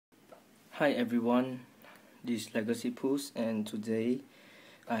Hi everyone, this is Legacy Pools, and today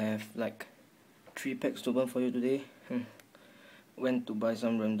I have like 3 packs to open for you today. Went to buy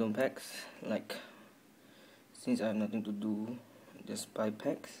some random packs, like since I have nothing to do, just buy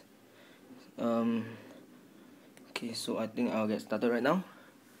packs. Okay, so I think I'll get started right now.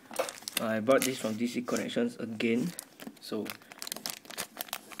 I bought this from DC Connections again. So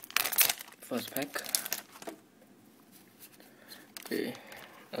first pack. Okay.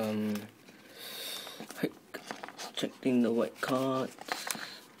 Checking the white card.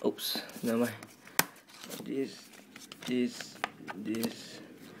 Oops, never mind. This,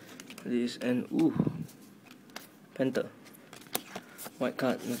 and Panther. White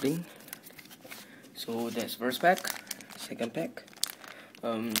card, nothing. So that's first pack. Second pack.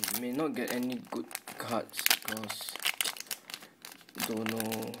 May not get any good cards because don't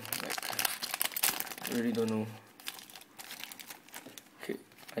know, really don't know. Okay,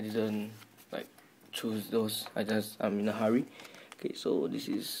 I didn't choose those. I'm in a hurry. Okay, so this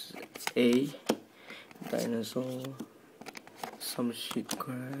is A, dinosaur, some shit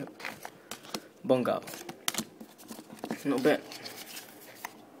crab, vanguard. Not bad.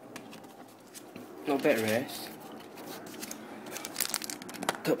 Not bad, rest.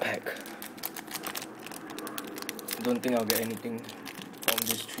 Third pack. Don't think I'll get anything from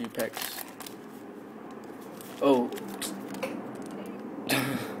these 3 packs. Oh.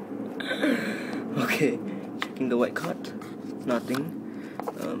 Okay, checking the white card. Nothing.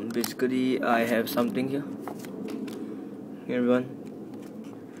 Basically, I have something here. Here, everyone.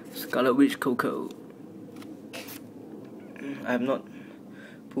 Scarlet Witch Coco. I have not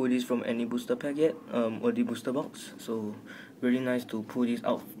pulled this from any booster pack yet, or the booster box. So really nice to pull this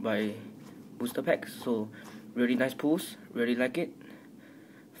out by booster packs. So really nice pulls. Really like it.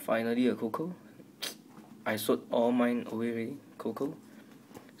 Finally a Coco. I sold all mine away already. Coco.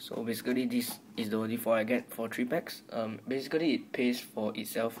 So basically this is the only 4 I get for 3 packs. Basically it pays for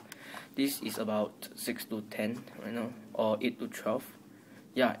itself. This is about 6 to 10 right now, or 8 to 12.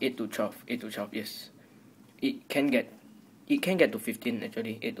 Yeah, 8 to 12. 8 to 12. Yes. It can get to 15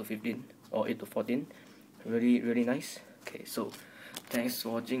 actually. 8 to 15 or 8 to 14. Really nice. Okay, so thanks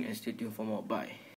for watching and stay tuned for more. Bye.